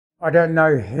I don't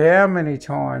know how many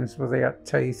times without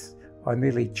teeth I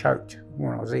nearly choked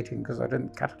when I was eating because I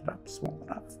didn't cut it up small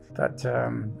enough. But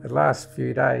the last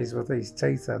few days with these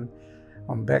teeth in,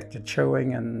 I'm back to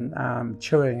chewing and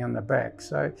chewing in the back.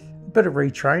 So a bit of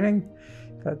retraining,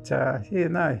 but yeah,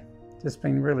 no, it's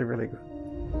been really, really good.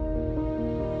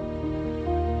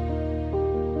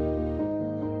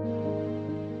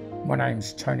 My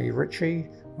name's Tony Richie.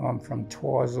 I'm from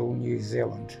Twizel, New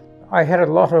Zealand. I had a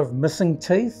lot of missing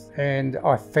teeth and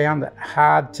I found it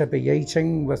hard to be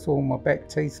eating with all my back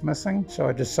teeth missing. So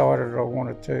I decided I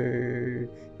wanted to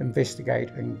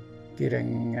investigate in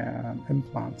getting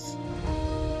implants.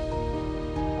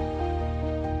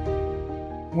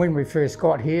 When we first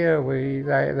got here,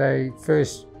 the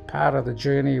first part of the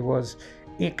journey was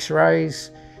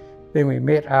x-rays. Then we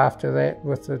met after that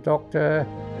with the doctor.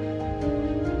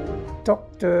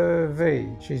 Dr. V,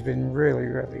 she's been really,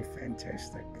 really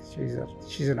fantastic.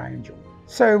 She's an angel.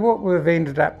 So what we've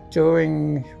ended up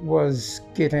doing was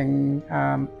getting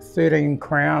 13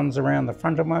 crowns around the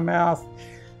front of my mouth,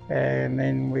 and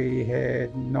then we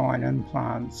had 9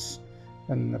 implants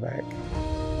in the back.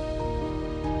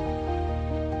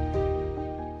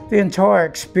 The entire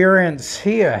experience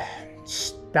here,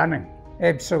 stunning.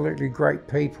 Absolutely great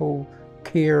people.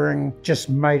 Caring, just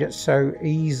made it so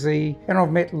easy. And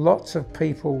I've met lots of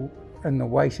people in the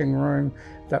waiting room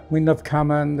that when they've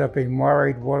come in, they've been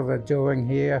worried what are they doing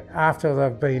here. After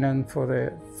they've been in for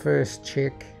their first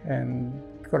check and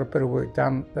got a bit of work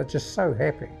done, they're just so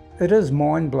happy. It is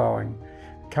mind-blowing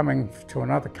coming to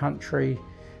another country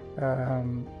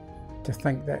to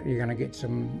think that you're going to get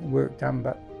some work done,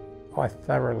 but I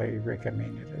thoroughly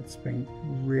recommend it. It's been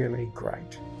really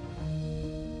great.